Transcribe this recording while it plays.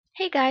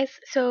Hey guys,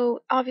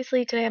 so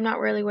obviously today I'm not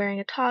really wearing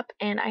a top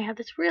and I have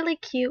this really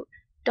cute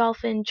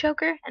dolphin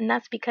choker, and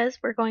that's because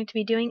we're going to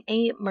be doing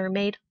a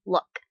mermaid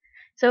look.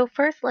 So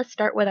first let's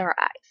start with our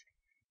eyes.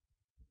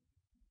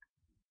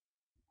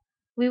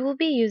 We will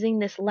be using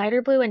this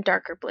lighter blue and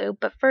darker blue,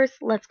 but first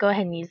let's go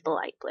ahead and use the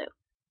light blue.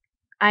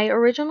 I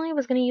originally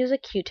was going to use a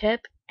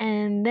Q-tip,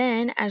 and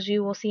then as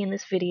you will see in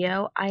this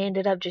video, I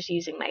ended up just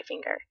using my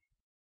finger.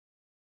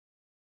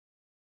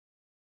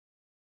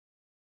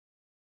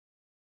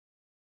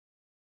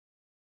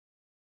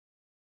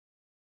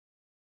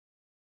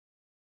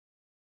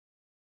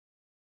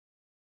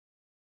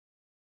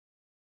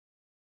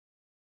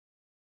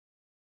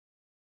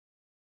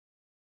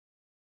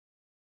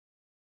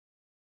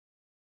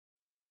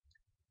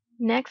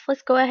 Next,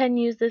 let's go ahead and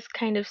use this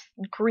kind of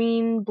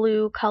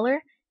green-blue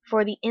color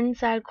for the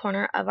inside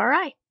corner of our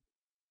eye.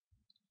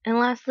 And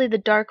lastly, the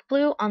dark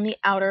blue on the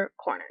outer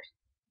corner.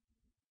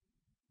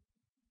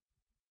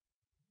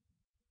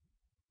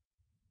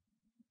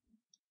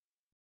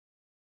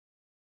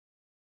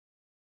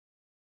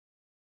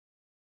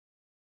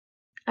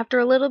 After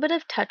a little bit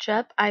of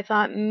touch-up, I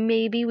thought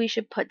maybe we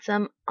should put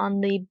some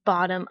on the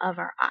bottom of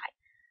our eye.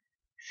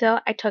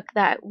 So I took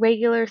that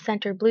regular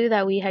center blue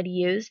that we had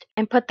used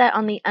and put that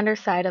on the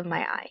underside of my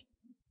eye.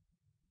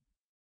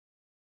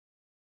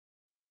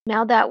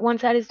 Now that one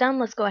side is done,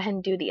 let's go ahead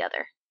and do the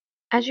other.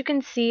 As you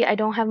can see, I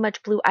don't have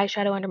much blue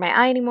eyeshadow under my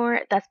eye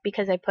anymore. That's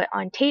because I put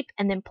on tape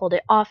and then pulled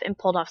it off and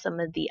pulled off some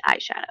of the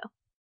eyeshadow.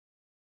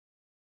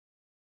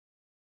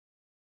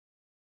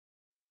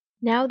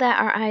 Now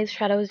that our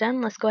eyeshadow is done,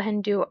 let's go ahead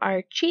and do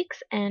our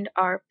cheeks and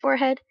our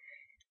forehead,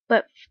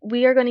 but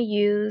we are going to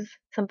use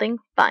something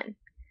fun.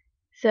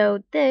 So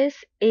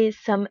this is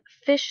some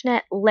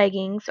fishnet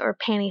leggings or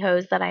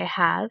pantyhose that I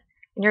have,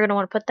 and you're going to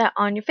want to put that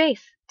on your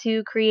face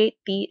to create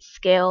the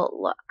scale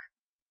look.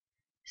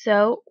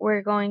 So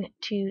we're going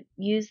to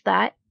use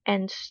that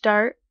and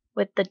start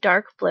with the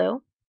dark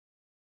blue.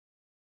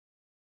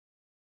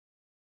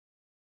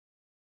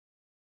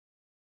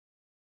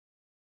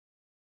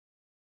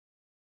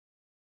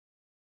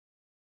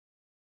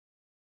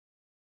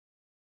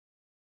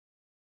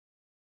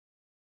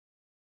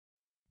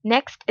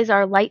 Next is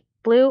our light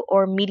blue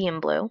or medium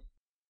blue.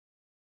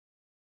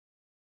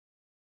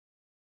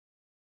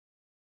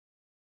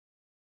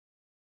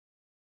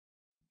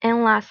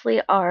 And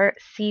lastly, our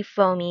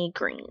seafoamy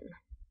green.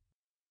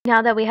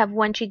 Now that we have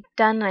one cheek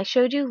done and I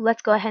showed you,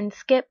 let's go ahead and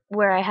skip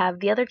where I have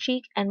the other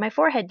cheek and my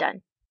forehead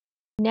done.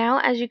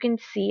 Now, as you can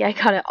see, I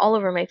got it all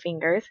over my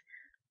fingers,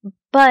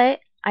 but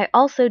I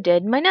also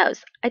did my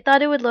nose. I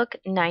thought it would look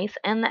nice,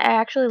 and I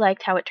actually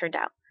liked how it turned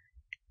out.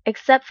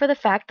 Except for the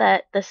fact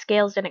that the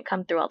scales didn't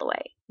come through all the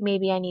way.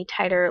 Maybe I need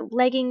tighter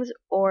leggings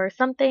or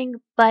something,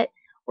 but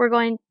we're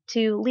going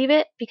to leave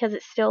it because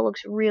it still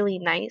looks really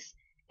nice,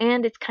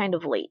 and it's kind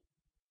of late.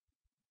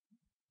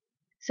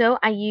 So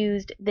I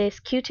used this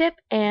Q-tip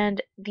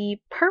and the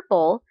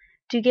purple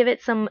to give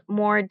it some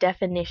more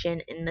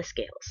definition in the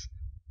scales.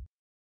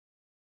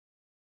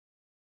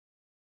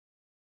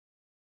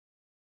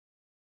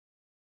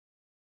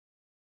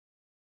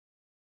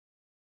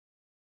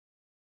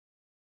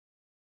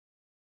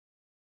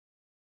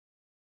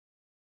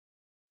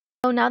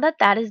 So now that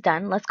that is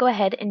done, let's go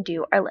ahead and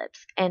do our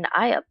lips. And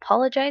I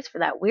apologize for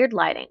that weird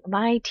lighting.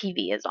 My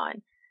TV is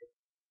on.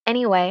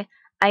 Anyway,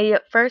 I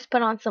first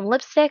put on some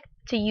lipstick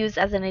to use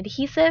as an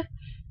adhesive,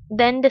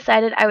 then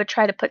decided I would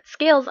try to put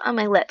scales on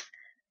my lips.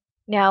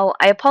 Now,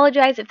 I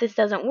apologize if this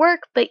doesn't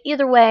work, but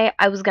either way,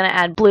 I was going to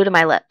add blue to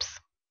my lips.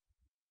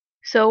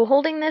 So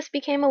holding this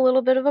became a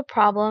little bit of a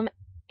problem,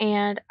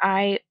 and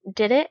I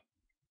did it,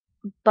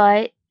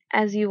 but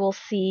as you will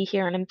see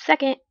here in a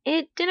second,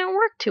 it didn't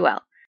work too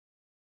well.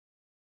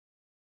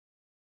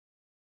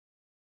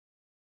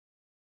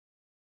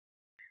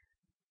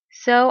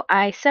 So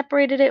I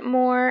separated it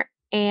more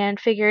and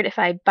figured if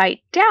I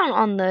bite down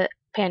on the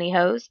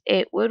pantyhose,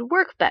 it would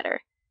work better.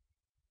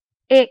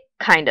 It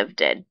kind of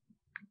did.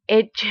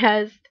 It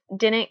just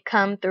didn't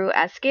come through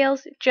as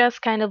scales,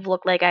 just kind of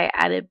looked like I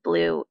added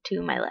blue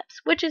to my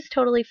lips, which is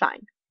totally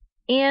fine.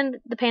 And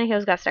the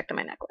pantyhose got stuck to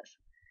my necklace.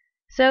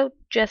 So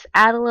just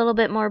add a little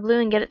bit more blue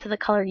and get it to the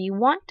color you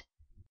want.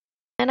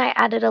 Then I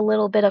added a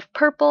little bit of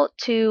purple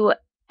to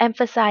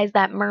emphasize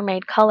that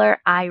mermaid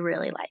color I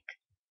really like.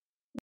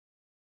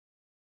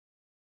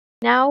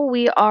 Now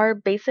we are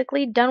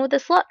basically done with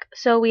this look.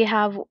 So we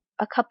have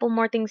a couple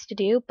more things to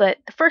do, but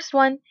the first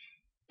one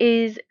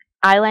is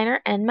eyeliner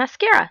and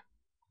mascara.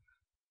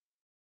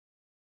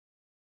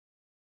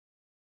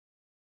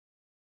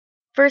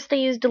 First I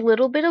used a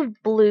little bit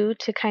of blue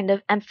to kind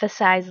of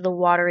emphasize the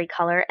watery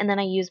color, and then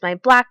I used my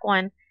black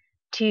one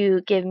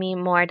to give me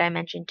more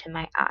dimension to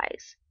my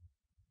eyes.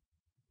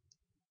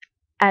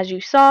 As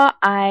you saw,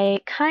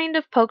 I kind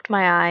of poked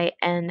my eye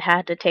and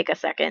had to take a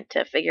second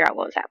to figure out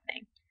what was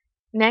happening.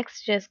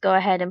 Next, just go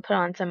ahead and put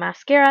on some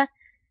mascara.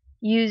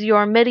 Use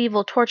your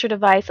medieval torture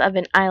device of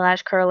an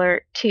eyelash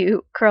curler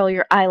to curl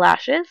your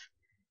eyelashes.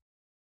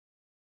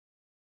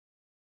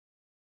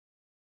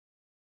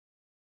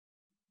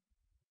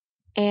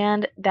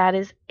 And that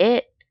is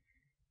it.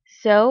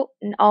 So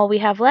all we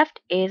have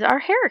left is our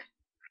hair.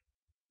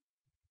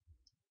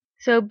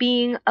 So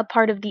being a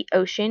part of the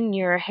ocean,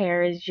 your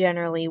hair is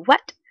generally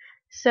wet.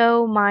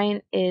 So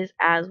mine is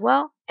as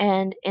well.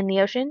 And in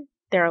the ocean,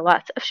 there are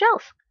lots of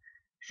shells.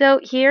 So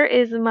here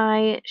is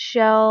my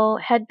shell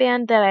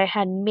headband that I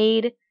had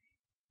made,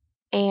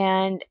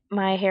 and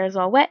my hair is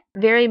all wet.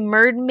 Very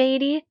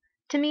mermaidy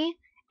to me.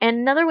 And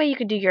another way you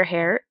could do your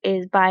hair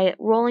is by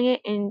rolling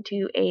it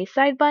into a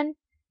side bun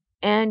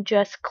and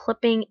just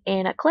clipping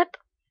in a clip.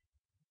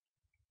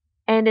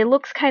 And it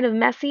looks kind of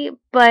messy,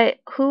 but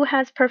who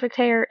has perfect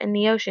hair in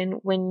the ocean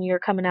when you're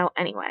coming out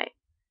anyway?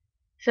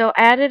 So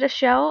I added a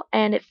shell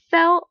and it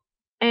fell,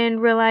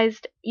 and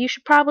realized you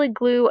should probably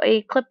glue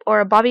a clip or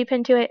a bobby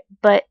pin to it,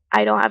 but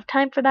I don't have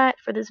time for that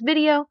for this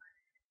video.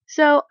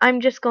 So I'm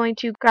just going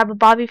to grab a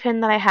bobby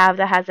pin that I have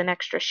that has an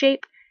extra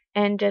shape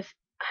and just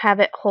have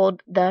it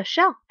hold the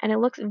shell, and it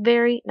looks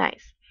very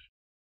nice.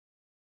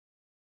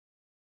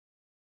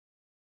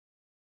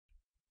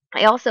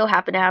 I also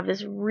happen to have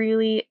this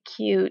really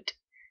cute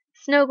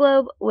snow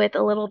globe with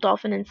a little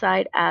dolphin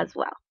inside as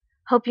well.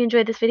 Hope you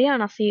enjoyed this video,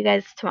 and I'll see you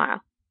guys tomorrow.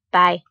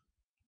 Bye.